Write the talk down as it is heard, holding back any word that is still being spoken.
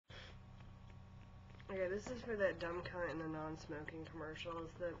Okay, this is for that dumb cunt in the non-smoking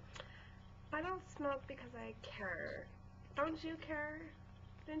commercials that I don't smoke because I care. Don't you care?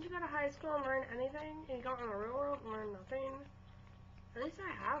 Didn't you go to high school and learn anything? And you go in the real world and learn nothing? At least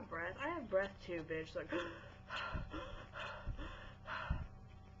I have breath. I have breath too, bitch. Like,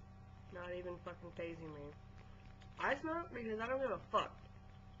 not even fucking phasing me. I smoke because I don't give a fuck.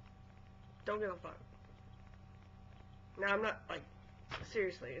 Don't give a fuck. Now, I'm not, like,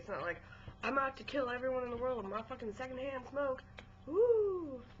 seriously, it's not like, I'm out to kill everyone in the world with my fucking secondhand smoke.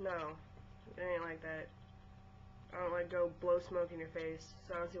 Woo! No. It ain't like that. I don't, like, go blow smoke in your face,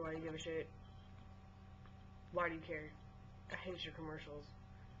 so I don't see why you give a shit. Why do you care? I hate your commercials.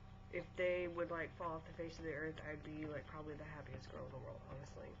 If they would, like, fall off the face of the earth, I'd be, like, probably the happiest girl in the world,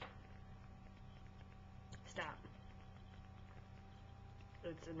 honestly. Stop.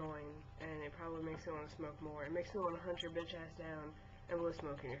 It's annoying, and it probably makes me want to smoke more. It makes me want to hunt your bitch ass down and blow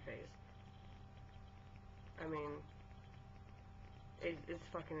smoke in your face. I mean, it's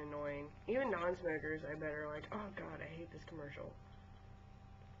fucking annoying. Even non-smokers, I bet, are like, oh god, I hate this commercial.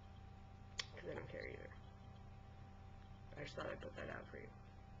 Because I don't care either. I just thought I'd put that out for you.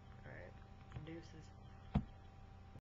 Alright. Deuces.